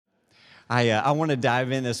I want to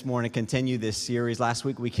dive in this morning, continue this series. Last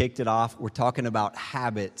week we kicked it off. We're talking about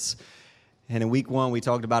habits. And in week one, we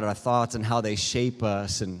talked about our thoughts and how they shape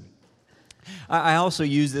us. And I also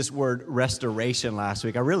used this word restoration last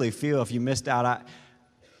week. I really feel if you missed out,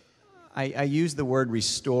 I use the word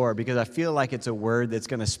restore because I feel like it's a word that's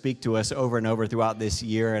going to speak to us over and over throughout this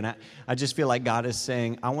year. And I just feel like God is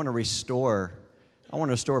saying, I want to restore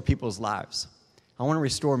people's lives. I want to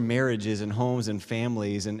restore marriages and homes and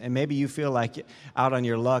families. And maybe you feel like out on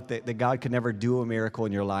your luck that God could never do a miracle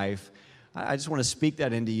in your life. I just want to speak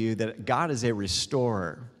that into you, that God is a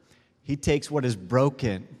restorer. He takes what is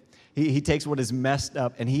broken. He takes what is messed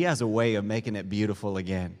up, and He has a way of making it beautiful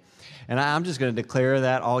again. And I'm just going to declare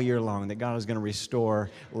that all year long, that God is going to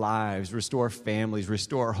restore lives, restore families,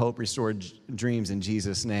 restore hope, restore dreams in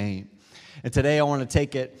Jesus' name. And today I want to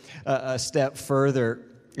take it a step further.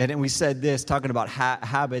 And then we said this, talking about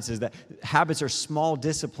habits, is that habits are small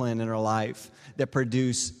discipline in our life that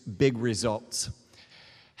produce big results.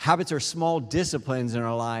 Habits are small disciplines in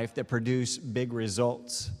our life that produce big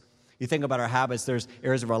results. You think about our habits, there's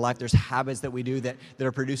areas of our life, there's habits that we do that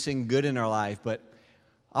are producing good in our life. But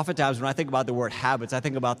oftentimes when I think about the word habits, I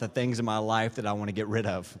think about the things in my life that I want to get rid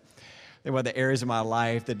of. Think about the areas of my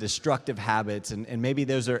life, the destructive habits, and maybe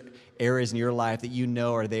those are areas in your life that you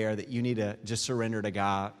know are there that you need to just surrender to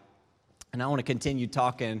God. And I want to continue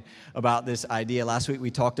talking about this idea. Last week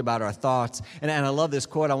we talked about our thoughts, and I love this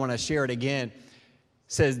quote. I want to share it again. It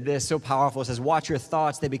says this, so powerful. It says, watch your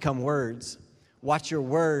thoughts, they become words. Watch your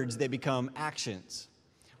words, they become actions.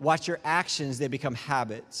 Watch your actions, they become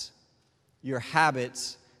habits. Your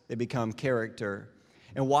habits, they become character.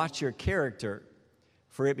 And watch your character,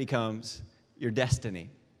 for it becomes your destiny.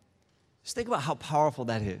 Just think about how powerful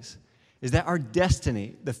that is that our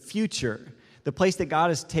destiny, the future, the place that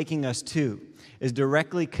God is taking us to, is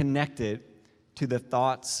directly connected to the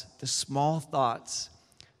thoughts, the small thoughts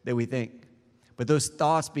that we think. But those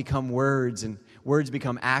thoughts become words, and words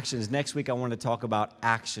become actions. Next week, I want to talk about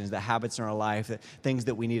actions, the habits in our life, the things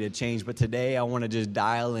that we need to change. But today, I want to just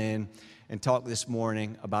dial in and talk this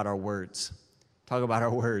morning about our words. Talk about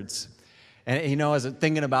our words. And, you know, as I'm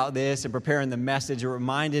thinking about this and preparing the message, it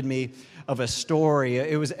reminded me of a story.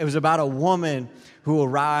 It was about a woman who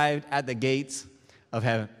arrived at the gates of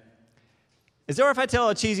heaven. Is it all right if I tell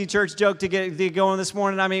a cheesy church joke to get going this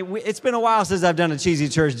morning? I mean, it's been a while since I've done a cheesy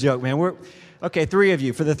church joke, man. Okay, three of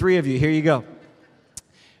you. For the three of you, here you go.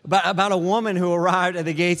 About a woman who arrived at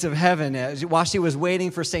the gates of heaven. While she was waiting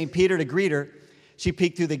for St. Peter to greet her, she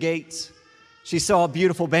peeked through the gates. She saw a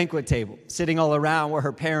beautiful banquet table sitting all around were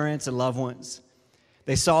her parents and loved ones.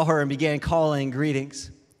 They saw her and began calling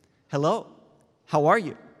greetings. Hello, how are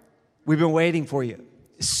you? We've been waiting for you.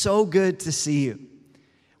 It's so good to see you.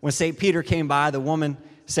 When St. Peter came by, the woman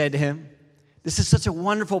said to him, this is such a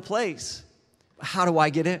wonderful place. How do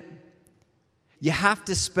I get in? You have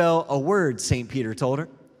to spell a word, St. Peter told her.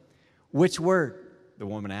 Which word? The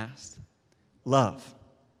woman asked. Love.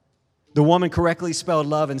 The woman correctly spelled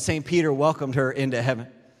love, and St. Peter welcomed her into heaven.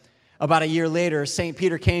 About a year later, St.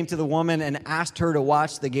 Peter came to the woman and asked her to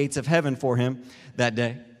watch the gates of heaven for him that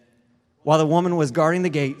day. While the woman was guarding the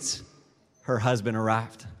gates, her husband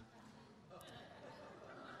arrived.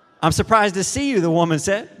 I'm surprised to see you, the woman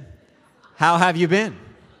said. How have you been?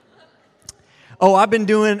 Oh, I've been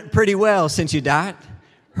doing pretty well since you died,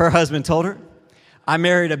 her husband told her. I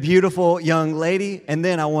married a beautiful young lady, and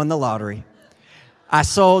then I won the lottery. I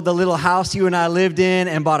sold the little house you and I lived in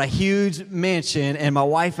and bought a huge mansion, and my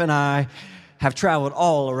wife and I have traveled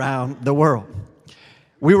all around the world.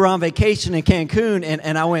 We were on vacation in Cancun,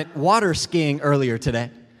 and I went water skiing earlier today.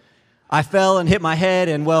 I fell and hit my head,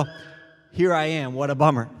 and well, here I am. What a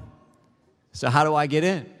bummer. So how do I get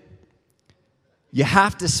in? You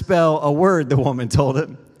have to spell a word, the woman told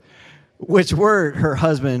him. Which word? Her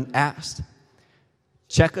husband asked.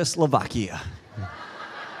 Czechoslovakia.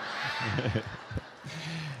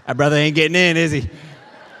 That brother ain't getting in, is he?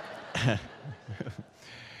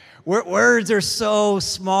 Words are so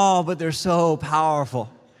small, but they're so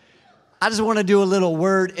powerful. I just want to do a little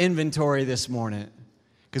word inventory this morning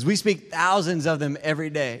because we speak thousands of them every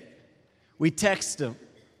day. We text them,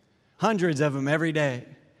 hundreds of them every day.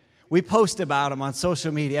 We post about them on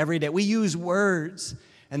social media every day. We use words,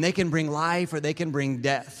 and they can bring life or they can bring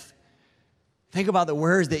death. Think about the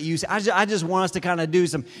words that you say. I just want us to kind of do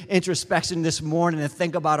some introspection this morning and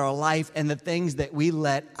think about our life and the things that we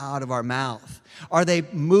let out of our mouth. Are they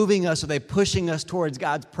moving us? Are they pushing us towards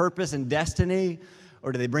God's purpose and destiny?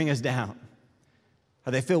 Or do they bring us down?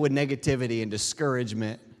 Are they filled with negativity and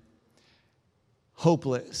discouragement?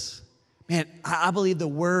 Hopeless? Man, I believe the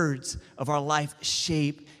words of our life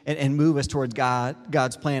shape and move us towards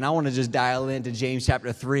God's plan. I want to just dial into James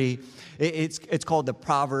chapter 3. It's called the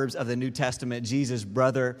Proverbs of the New Testament. Jesus'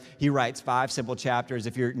 brother, he writes 5 simple chapters.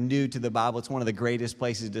 If you're new to the Bible, it's one of the greatest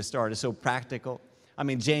places to start. It's so practical. I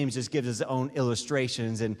mean, James just gives his own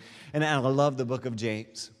illustrations, and I love the book of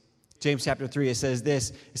James. James chapter 3, it says this.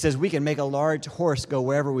 It says, we can make a large horse go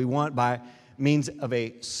wherever we want by means of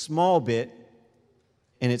a small bit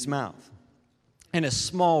in its mouth. And a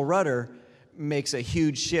small rudder makes a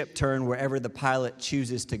huge ship turn wherever the pilot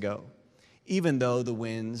chooses to go, even though the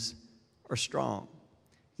winds are strong.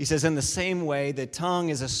 He says, in the same way, the tongue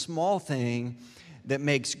is a small thing that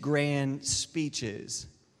makes grand speeches,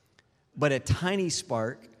 but a tiny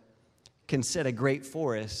spark can set a great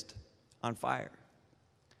forest on fire.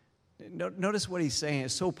 Notice what he's saying.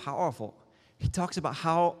 It's so powerful. He talks about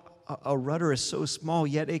how a rudder is so small,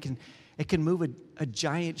 yet it can move a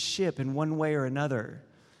giant ship in one way or another.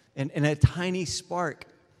 And a tiny spark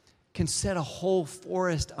can set a whole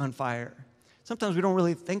forest on fire. Sometimes we don't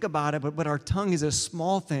really think about it, but our tongue is a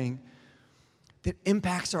small thing that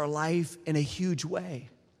impacts our life in a huge way.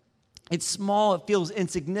 It's small, it feels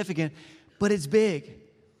insignificant, but it's big.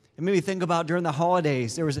 And maybe think about during the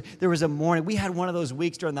holidays, there was a morning, we had one of those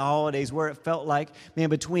weeks during the holidays where it felt like, man,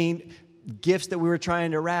 between gifts that we were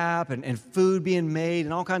trying to wrap and food being made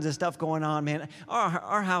and all kinds of stuff going on, man,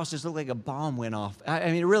 our house just looked like a bomb went off. I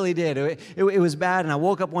mean, it really did. It was bad, and I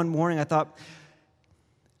woke up one morning, I thought,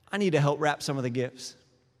 I need to help wrap some of the gifts.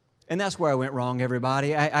 And that's where I went wrong,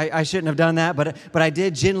 everybody. I shouldn't have done that, but I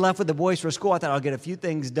did. Jen left with the boys for school. I thought I'll get a few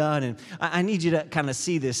things done, and I need you to kind of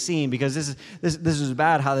see this scene because this is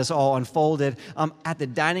bad how this all unfolded. At the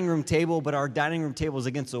dining room table, but our dining room table is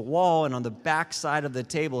against the wall, and on the back side of the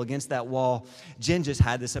table against that wall, Jen just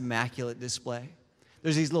had this immaculate display.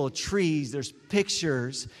 There's these little trees. There's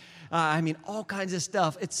pictures. All kinds of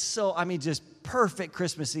stuff. It's so, just perfect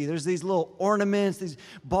Christmassy. There's these little ornaments, these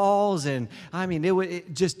balls, and it was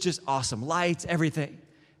just awesome. Lights, everything.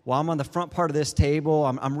 Well, I'm on the front part of this table.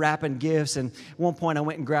 I'm wrapping gifts, and at one point I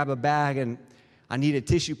went and grabbed a bag, and I needed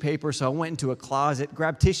tissue paper, so I went into a closet,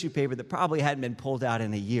 grabbed tissue paper that probably hadn't been pulled out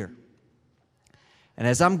in a year. And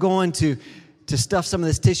as I'm going to stuff some of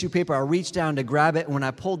this tissue paper, I reached down to grab it, and when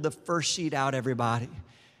I pulled the first sheet out, everybody,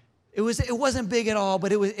 it wasn't big at all,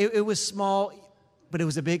 but it was small, but it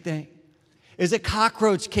was a big thing. It was a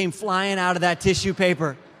cockroach came flying out of that tissue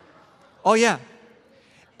paper. Oh, yeah.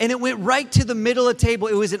 And it went right to the middle of the table.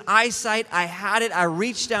 It was in eyesight. I had it. I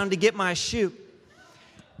reached down to get my shoe.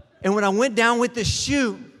 And when I went down with the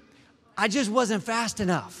shoe, I just wasn't fast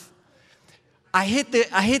enough. I hit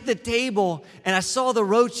the table, and I saw the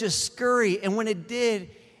roach just scurry. And when it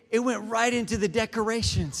did, it went right into the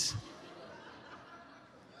decorations.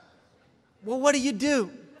 Well, what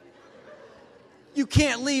do? You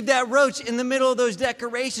can't leave that roach in the middle of those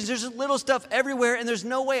decorations. There's little stuff everywhere, and there's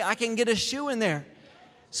no way I can get a shoe in there.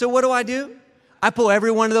 So what do? I pull every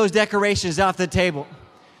one of those decorations off the table.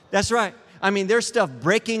 That's right. There's stuff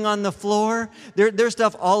breaking on the floor. There's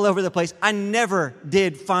stuff all over the place. I never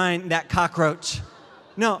did find that cockroach.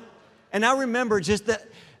 No. And I remember just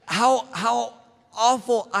how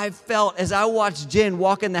awful I felt as I watched Jen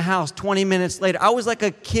walk in the house 20 minutes later. I was like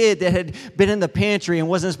a kid that had been in the pantry and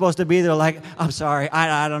wasn't supposed to be there, like, I'm sorry,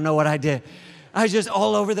 I don't know what I did. I was just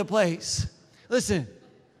all over the place. Listen,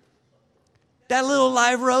 that little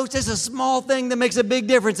live roach is a small thing that makes a big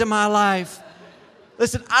difference in my life.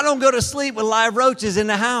 Listen, I don't go to sleep with live roaches in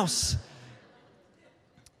the house.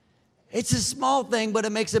 It's a small thing, but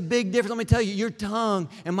it makes a big difference. Let me tell you, your tongue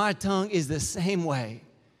and my tongue is the same way.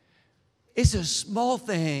 It's a small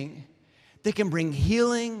thing that can bring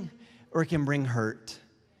healing or it can bring hurt.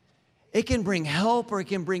 It can bring help or it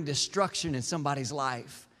can bring destruction in somebody's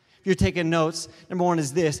life. If you're taking notes, number one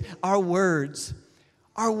is this. Our words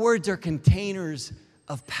are containers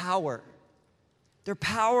of power. They're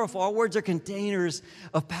powerful. Our words are containers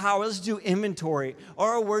of power. Let's do inventory.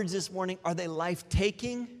 Are our words this morning, are they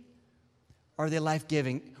life-taking or are they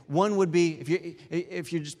life-giving? One would be,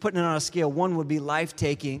 if you're just putting it on a scale, one would be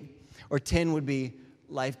life-taking, or 10 would be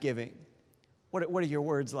life-giving. What are your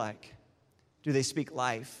words like? Do they speak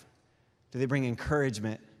life? Do they bring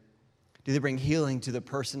encouragement? Do they bring healing to the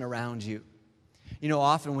person around you?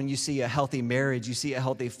 Often when you see a healthy marriage, you see a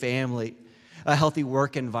healthy family, a healthy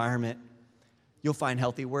work environment, you'll find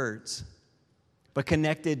healthy words. But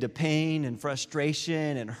connected to pain and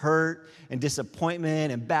frustration and hurt and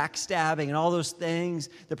disappointment and backstabbing and all those things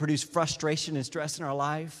that produce frustration and stress in our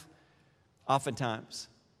life, oftentimes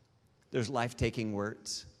there's life-taking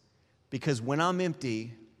words. Because when I'm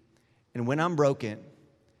empty and when I'm broken,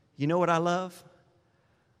 you know what I love?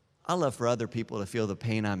 I love for other people to feel the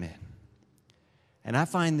pain I'm in. And I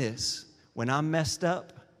find this, when I'm messed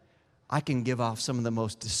up, I can give off some of the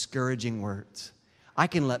most discouraging words. I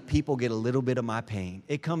can let people get a little bit of my pain.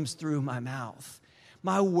 It comes through my mouth.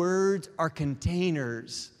 My words are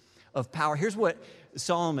containers of power. Here's what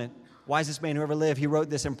Solomon, wisest man who ever lived, he wrote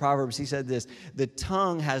this in Proverbs. He said this, the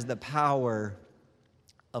tongue has the power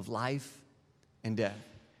of life and death.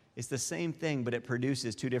 It's the same thing, but it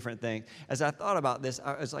produces two different things. As I thought about this,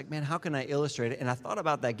 I was like, man, how can I illustrate it? And I thought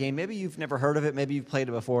about that game. Maybe you've never heard of it. Maybe you've played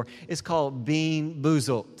it before. It's called Bean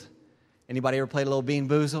Boozled. Anybody ever played a little Bean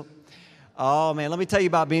Boozled? Oh, man, let me tell you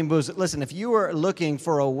about Bean Boozled. Listen, if you are looking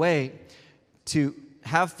for a way to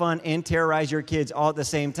have fun and terrorize your kids all at the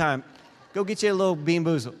same time, go get you a little Bean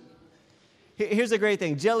Boozled. Here's the great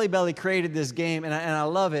thing. Jelly Belly created this game, and I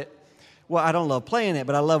love it. Well, I don't love playing it,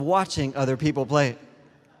 but I love watching other people play it.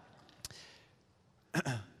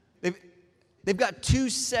 They've got two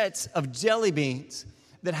sets of jelly beans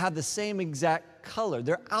that have the same exact color.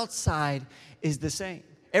 Their outside is the same.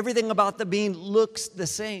 Everything about the bean looks the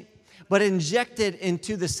same. But injected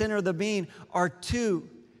into the center of the bean are two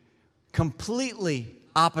completely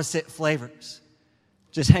opposite flavors.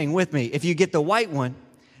 Just hang with me. If you get the white one,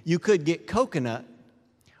 you could get coconut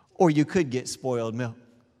or you could get spoiled milk.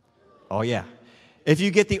 Oh, yeah. If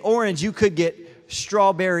you get the orange, you could get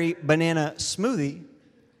strawberry banana smoothie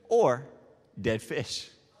or dead fish.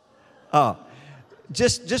 Oh,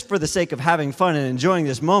 just for the sake of having fun and enjoying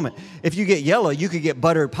this moment, if you get yellow, you could get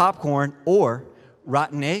buttered popcorn or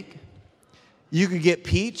rotten egg. You could get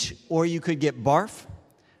peach or you could get barf.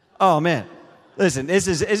 Oh, man. Listen, this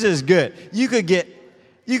is good. You could get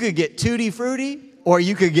Tutti Frutti or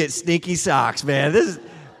you could get sneaky socks, man. This is...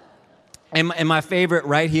 And my favorite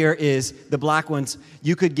right here is the black ones.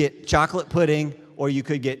 You could get chocolate pudding or you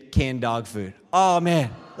could get canned dog food. Oh, man.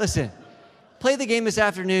 Listen, play the game this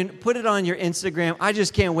afternoon. Put it on your Instagram. I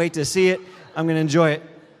just can't wait to see it. I'm going to enjoy it.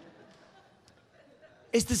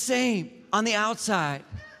 It's the same on the outside.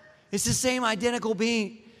 It's the same identical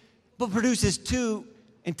bean, but produces two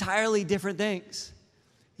entirely different things.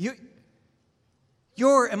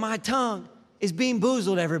 Your and my tongue is Bean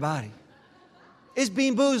Boozled, everybody. It's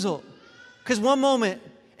Bean Boozled. Because one moment,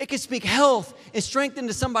 it can speak health and strength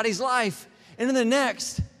into somebody's life. And in the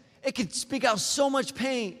next, it can speak out so much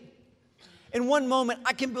pain. In one moment,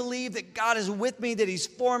 I can believe that God is with me, that He's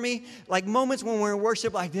for me. Like moments when we're in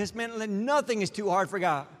worship like this, man, nothing is too hard for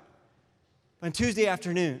God. But on Tuesday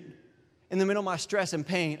afternoon, in the middle of my stress and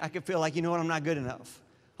pain, I can feel like, you know what, I'm not good enough.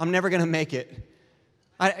 I'm never going to make it.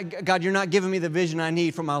 God, you're not giving me the vision I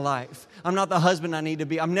need for my life. I'm not the husband I need to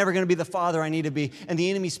be. I'm never going to be the father I need to be. And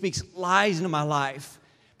the enemy speaks lies into my life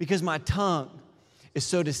because my tongue is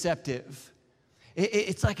so deceptive.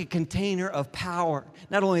 It's like a container of power.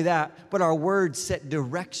 Not only that, but our words set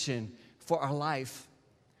direction for our life.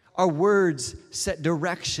 Our words set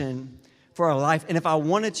direction for our life. And if I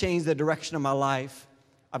want to change the direction of my life,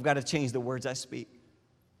 I've got to change the words I speak.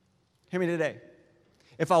 Hear me today.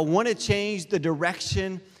 If I want to change the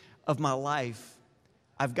direction of my life,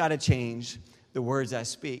 I've got to change the words I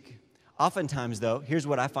speak. Oftentimes, though, here's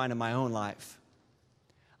what I find in my own life.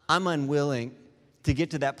 I'm unwilling to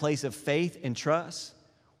get to that place of faith and trust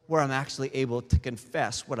where I'm actually able to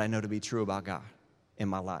confess what I know to be true about God in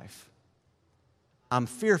my life. I'm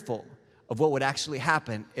fearful of what would actually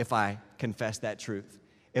happen if I confess that truth,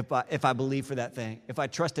 if I believe for that thing, if I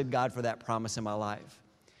trusted God for that promise in my life.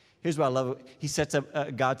 Here's what I love.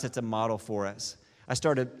 God sets a model for us. I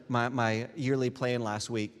started my yearly plan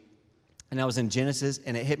last week, and I was in Genesis,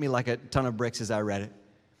 and it hit me like a ton of bricks as I read it.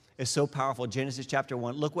 It's so powerful. Genesis chapter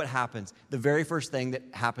 1, look what happens. The very first thing that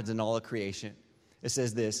happens in all of creation. It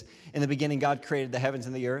says this, in the beginning, God created the heavens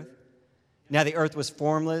and the earth. Now the earth was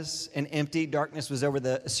formless and empty. Darkness was over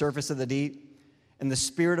the surface of the deep, and the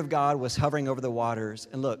Spirit of God was hovering over the waters.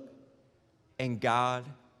 And look, and God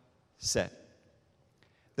said,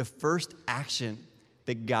 the first action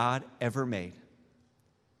that God ever made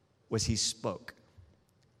was He spoke.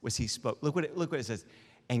 Look what it says.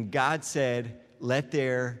 And God said, let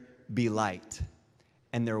there be light.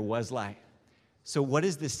 And there was light. So what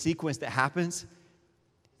is the sequence that happens?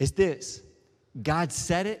 It's this. God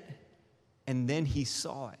said it, and then He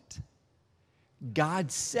saw it. God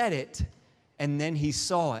said it, and then He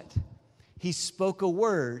saw it. He spoke a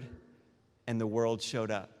word, and the world showed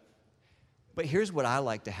up. But here's what I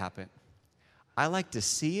like to happen. I like to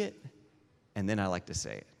see it, and then I like to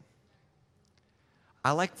say it.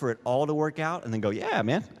 I like for it all to work out and then go, yeah,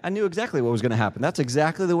 man, I knew exactly what was going to happen. That's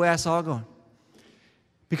exactly the way I saw it going.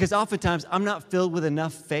 Because oftentimes, I'm not filled with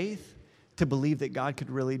enough faith to believe that God could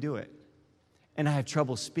really do it. And I have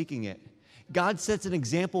trouble speaking it. God sets an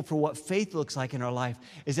example for what faith looks like in our life,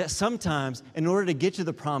 is that sometimes in order to get to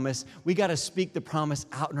the promise, we got to speak the promise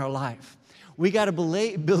out in our life. We got to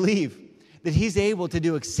believe that he's able to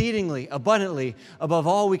do exceedingly, abundantly, above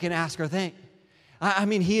all we can ask or think. I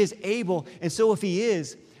mean, he is able, and so if he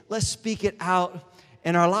is, let's speak it out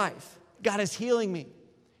in our life. God is healing me.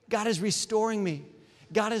 God is restoring me.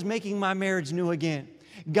 God is making my marriage new again.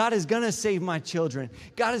 God is going to save my children.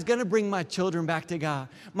 God is going to bring my children back to God.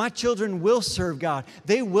 My children will serve God.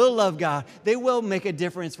 They will love God. They will make a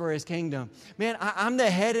difference for his kingdom. Man, I'm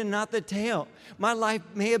the head and not the tail. My life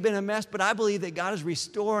may have been a mess, but I believe that God is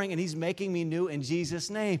restoring and he's making me new in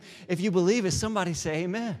Jesus' name. If you believe it, somebody say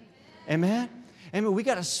amen. Amen. Amen. We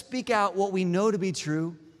got to speak out what we know to be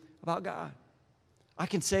true about God. I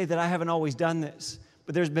can say that I haven't always done this,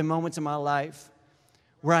 but there's been moments in my life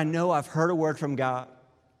where I know I've heard a word from God,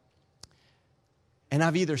 and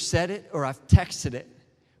I've either said it or I've texted it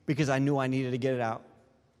because I knew I needed to get it out.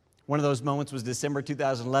 One of those moments was December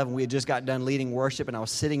 2011. We had just got done leading worship, and I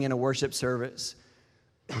was sitting in a worship service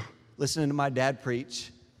listening to my dad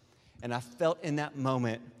preach, and I felt in that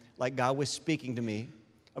moment like God was speaking to me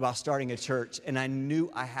about starting a church, and I knew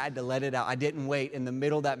I had to let it out. I didn't wait. In the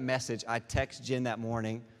middle of that message, I texted Jen that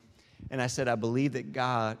morning, and I said, I believe that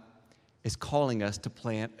God is calling us to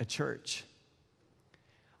plant a church.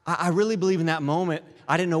 I really believe in that moment.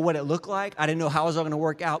 I didn't know what it looked like. I didn't know how it was all going to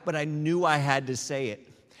work out, but I knew I had to say it.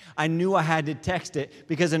 I knew I had to text it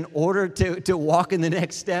because in order to walk in the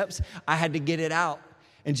next steps, I had to get it out.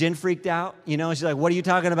 And Jen freaked out. You know, she's like, what are you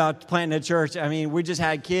talking about planting a church? I mean, we just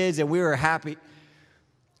had kids and we were happy.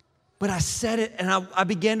 But I said it, and I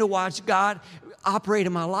began to watch God operate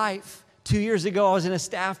in my life. 2 years ago, I was in a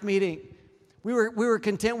staff meeting. We were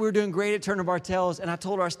content. We were doing great at Turn Bartels, and I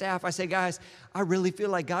told our staff, I said, guys, I really feel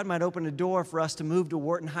like God might open a door for us to move to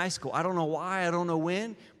Wharton High School. I don't know why, I don't know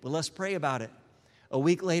when, but let's pray about it. A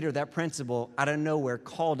week later, that principal, out of nowhere,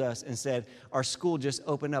 called us and said, our school just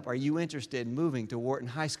opened up. Are you interested in moving to Wharton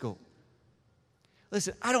High School?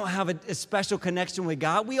 Listen, I don't have a special connection with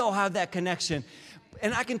God. We all have that connection.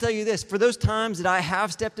 And I can tell you this, for those times that I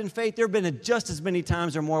have stepped in faith, there have been just as many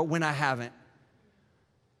times or more when I haven't.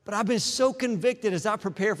 But I've been so convicted as I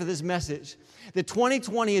prepare for this message that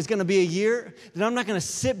 2020 is going to be a year that I'm not going to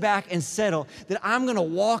sit back and settle, that I'm going to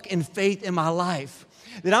walk in faith in my life,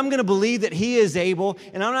 that I'm going to believe that he is able,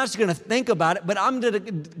 and I'm not just going to think about it, but I'm going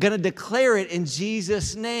to declare it in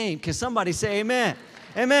Jesus' name. Can somebody say amen?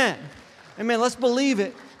 Amen. Amen. Let's believe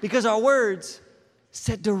it because our words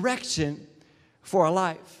set direction for our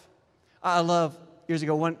life. I love, years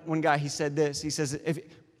ago, one guy, he said this. He says,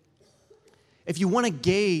 if you want to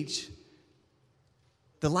gauge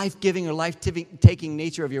the life-giving or life-taking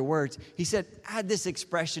nature of your words, he said, add this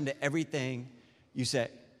expression to everything you say.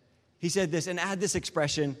 He said this, and add this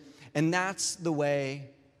expression, and that's the way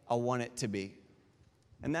I want it to be.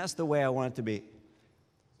 And that's the way I want it to be.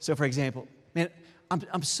 So, for example, man,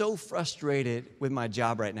 I'm so frustrated with my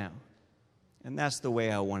job right now, and that's the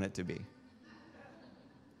way I want it to be.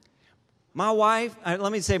 My wife, let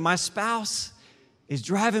me say, my spouse is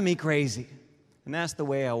driving me crazy, and that's the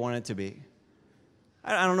way I want it to be.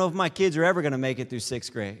 I don't know if my kids are ever going to make it through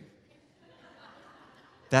 6th grade.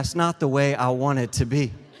 That's not the way I want it to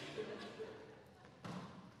be.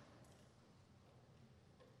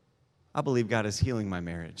 I believe God is healing my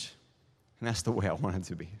marriage, and that's the way I want it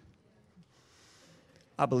to be.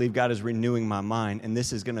 I believe God is renewing my mind, and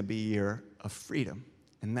this is going to be a year of freedom,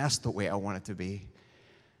 and that's the way I want it to be.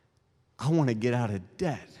 I want to get out of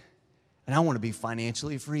debt, and I want to be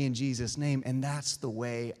financially free in Jesus' name, and that's the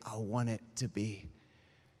way I want it to be.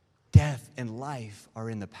 Death and life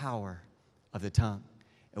are in the power of the tongue,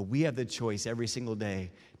 and we have the choice every single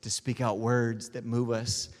day to speak out words that move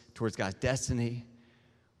us towards God's destiny,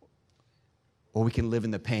 or we can live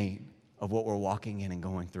in the pain of what we're walking in and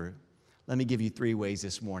going through. Let me give you 3 ways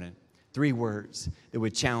this morning, 3 words that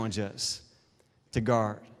would challenge us to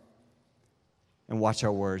guard and watch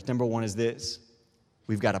our words. Number 1 is this.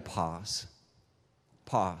 We've got to pause.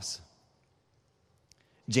 Pause.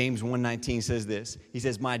 James 1:19 says this. He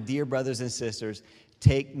says, my dear brothers and sisters,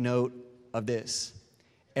 take note of this.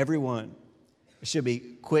 Everyone should be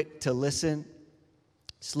quick to listen,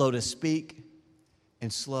 slow to speak,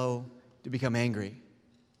 and slow to become angry.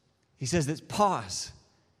 He says this, pause.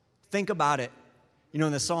 Think about it. You know,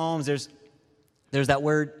 in the Psalms, there's that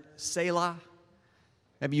word, Selah.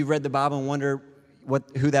 Have you read the Bible and wonder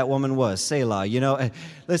who that woman was? Selah. You know,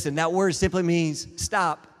 listen, that word simply means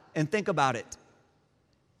stop and think about it.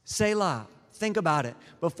 Selah. Think about it.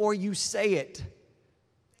 Before you say it,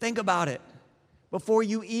 think about it. Before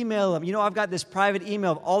you email them. I've got this private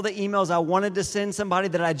email of all the emails I wanted to send somebody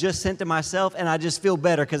that I just sent to myself, and I just feel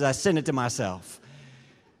better because I sent it to myself.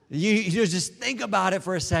 You just think about it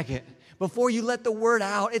for a second. Before you let the word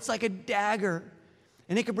out, it's like a dagger,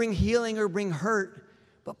 and it could bring healing or bring hurt.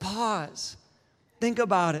 But pause. Think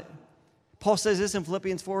about it. Paul says this in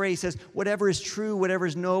Philippians 4:8. He says, whatever is true, whatever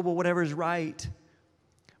is noble, whatever is right,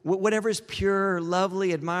 whatever is pure,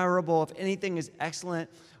 lovely, admirable, if anything is excellent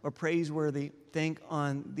or praiseworthy, think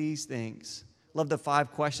on these things. Love the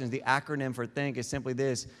 5 questions. The acronym for think is simply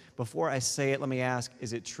this. Before I say it, let me ask,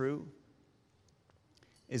 is it true?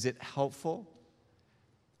 Is it helpful?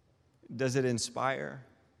 Does it inspire?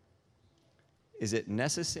 Is it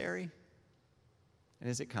necessary? And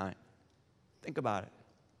is it kind? Think about it.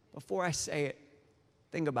 Before I say it,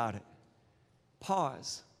 think about it.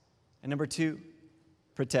 Pause. And number 2,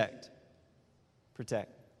 protect.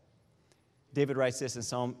 Protect. David writes this in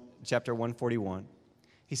Psalm chapter 141.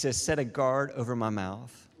 He says, set a guard over my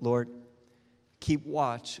mouth. Lord, keep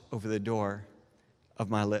watch over the door of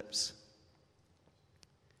my lips.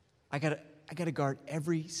 I got to guard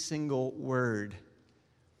every single word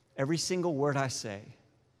I say,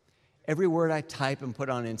 every word I type and put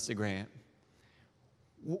on Instagram,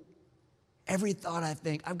 every thought I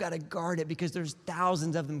think. I've got to guard it because there's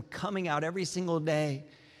thousands of them coming out every single day.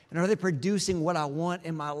 And are they producing what I want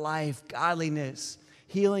in my life? Godliness,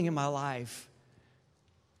 healing in my life.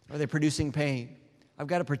 Are they producing pain? I've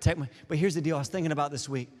got to protect but here's the deal I was thinking about this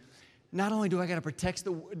week. Not only do I got to protect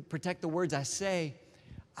the words I say,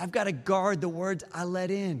 I've got to guard the words I let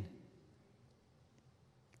in.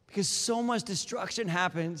 Because so much destruction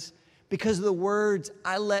happens because of the words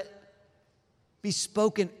I let be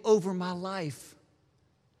spoken over my life.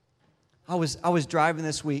 I was driving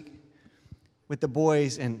this week with the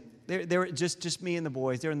boys, and they were just me and the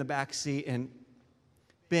boys. They're in the back seat, and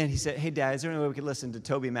Ben, he said, hey, Dad, is there any way we could listen to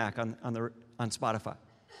Toby Mac on Spotify?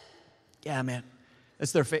 Yeah, man.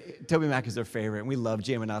 That's Toby Mac is their favorite, and we love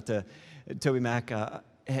jamming out to Toby Mac.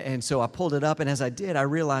 And so I pulled it up, and as I did, I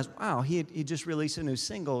realized, wow, he just released a new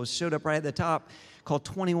single. It showed up right at the top called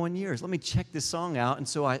 21 Years. Let me check this song out. And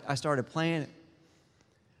so I started playing it.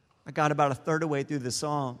 I got about a third of the way through the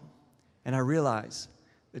song, and I realized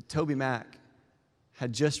that Toby Mac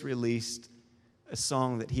had just released a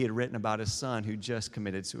song that he had written about his son who just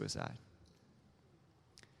committed suicide.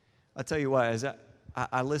 I'll tell you what, as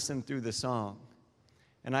I listened through the song,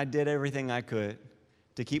 and I did everything I could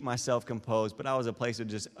to keep myself composed, but I was a place of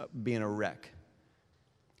just being a wreck.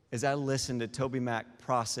 As I listened to Toby Mac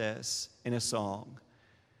process in a song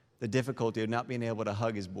the difficulty of not being able to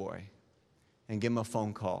hug his boy and give him a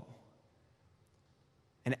phone call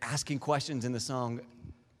and asking questions in the song,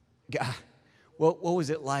 God, what was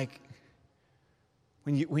it like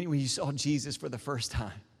when you saw Jesus for the first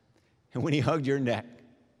time and when he hugged your neck?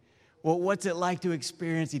 Well, what's it like to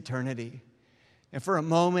experience eternity? And for a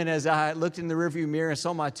moment, as I looked in the rearview mirror and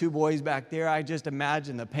saw my 2 boys back there, I just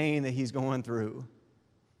imagined the pain that he's going through.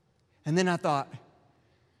 And then I thought,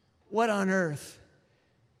 what on earth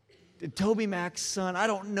did Toby Mac's son, I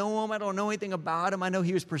don't know him, I don't know anything about him. I know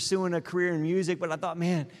he was pursuing a career in music, but I thought,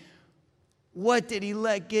 man, what did he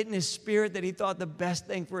let get in his spirit that he thought the best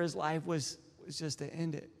thing for his life was just to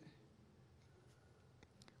end it?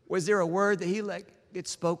 Was there a word that he let get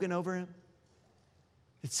spoken over him?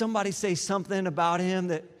 Did somebody say something about him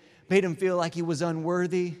that made him feel like he was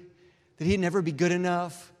unworthy, that he'd never be good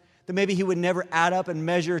enough, that maybe he would never add up and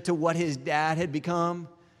measure to what his dad had become?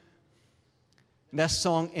 And that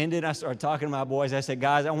song ended. I started talking to my boys. I said,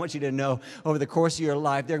 guys, I want you to know over the course of your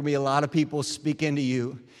life, there are going to be a lot of people speak into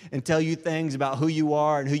you and tell you things about who you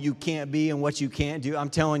are and who you can't be and what you can't do.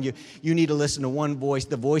 I'm telling you, you need to listen to one voice,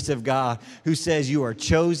 the voice of God, who says you are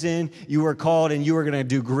chosen, you are called, and you are going to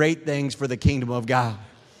do great things for the kingdom of God.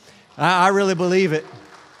 I really believe it.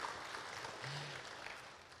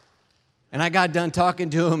 And I got done talking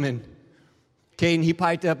to him, and Caden, he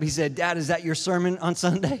piped up. He said, Dad, is that your sermon on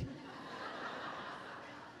Sunday?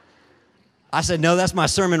 I said, no, that's my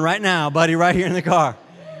sermon right now, buddy, right here in the car.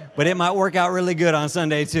 But it might work out really good on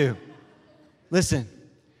Sunday, too. Listen,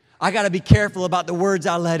 I got to be careful about the words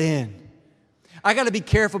I let in. I got to be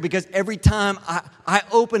careful because every time I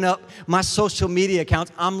open up my social media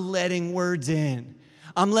accounts, I'm letting words in.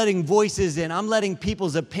 I'm letting voices in. I'm letting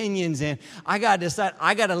people's opinions in. I got to decide,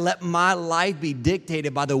 I got to let my life be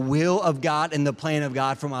dictated by the will of God and the plan of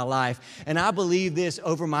God for my life. And I believe this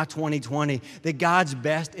over my 2020, that God's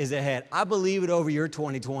best is ahead. I believe it over your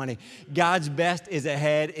 2020. God's best is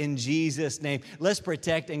ahead in Jesus' name. Let's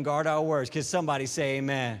protect and guard our words. Can somebody say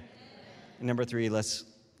amen? And number 3, let's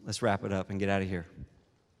wrap it up and get out of here.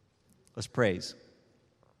 Let's praise.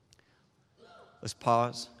 let's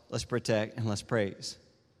pause, let's protect, and let's praise.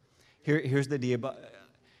 Here's the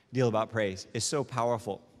deal about praise. It's so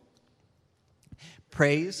powerful.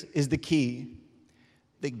 Praise is the key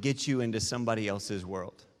that gets you into somebody else's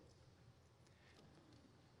world.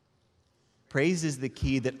 Praise is the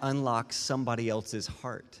key that unlocks somebody else's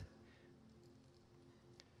heart.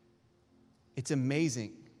 It's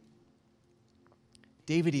amazing.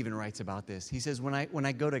 David even writes about this. He says, when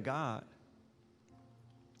I go to God,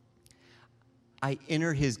 I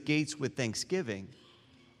enter his gates with thanksgiving,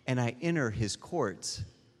 and I enter his courts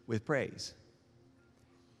with praise.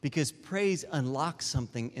 Because praise unlocks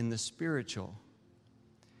something in the spiritual.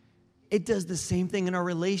 It does the same thing in our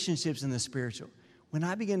relationships in the spiritual. When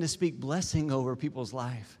I begin to speak blessing over people's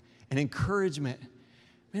life and encouragement,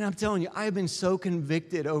 man, I'm telling you, I've been so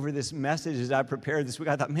convicted over this message as I prepared this week.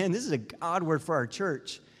 I thought, man, this is a God word for our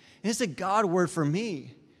church. And it's a God word for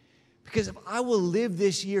me. Because if I will live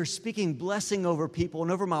this year speaking blessing over people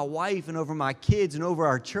and over my wife and over my kids and over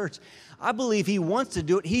our church, I believe he wants to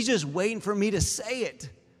do it. He's just waiting for me to say it.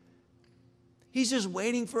 He's just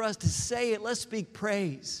waiting for us to say it. Let's speak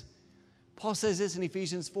praise. Paul says this in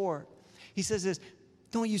Ephesians 4. He says this,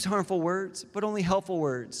 don't use harmful words, but only helpful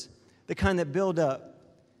words, the kind that build up,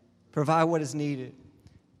 provide what is needed,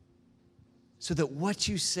 so that what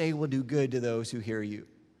you say will do good to those who hear you.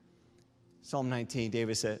 Psalm 19,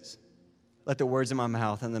 David says, let the words of my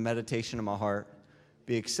mouth and the meditation of my heart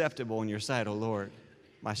be acceptable in your sight, O Lord,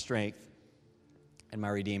 my strength and my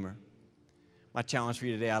Redeemer. My challenge for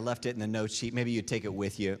you today, I left it in the note sheet. Maybe you take it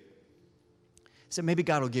with you. So maybe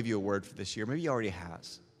God will give you a word for this year. Maybe he already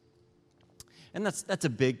has. And that's a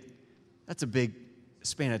big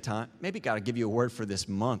span of time. Maybe God will give you a word for this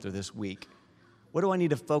month or this week. What do I need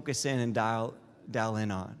to focus in and dial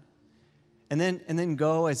in on? And then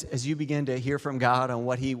go as you begin to hear from God on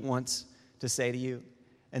what he wants to say to you.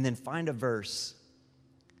 And then find a verse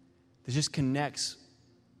that just connects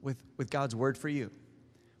with God's word for you.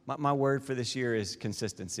 My word for this year is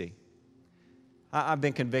consistency. I've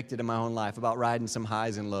been convicted in my own life about riding some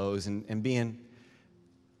highs and lows and being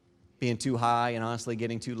too high and honestly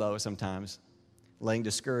getting too low sometimes, letting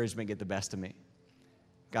discouragement get the best of me.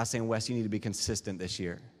 God's saying, Wes, you need to be consistent this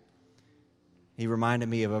year. He reminded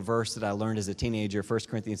me of a verse that I learned as a teenager, 1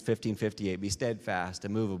 Corinthians 15:58. Be steadfast,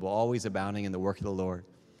 immovable, always abounding in the work of the Lord,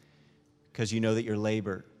 because you know that your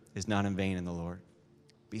labor is not in vain in the Lord.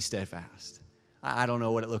 Be steadfast. I don't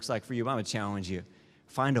know what it looks like for you, but I'm going to challenge you.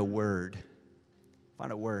 Find a word.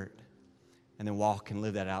 Find a word. And then walk and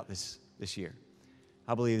live that out this year.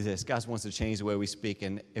 I believe this. God wants to change the way we speak,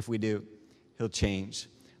 and if we do, he'll change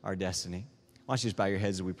our destiny. Why don't you just bow your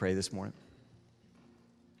heads as we pray this morning?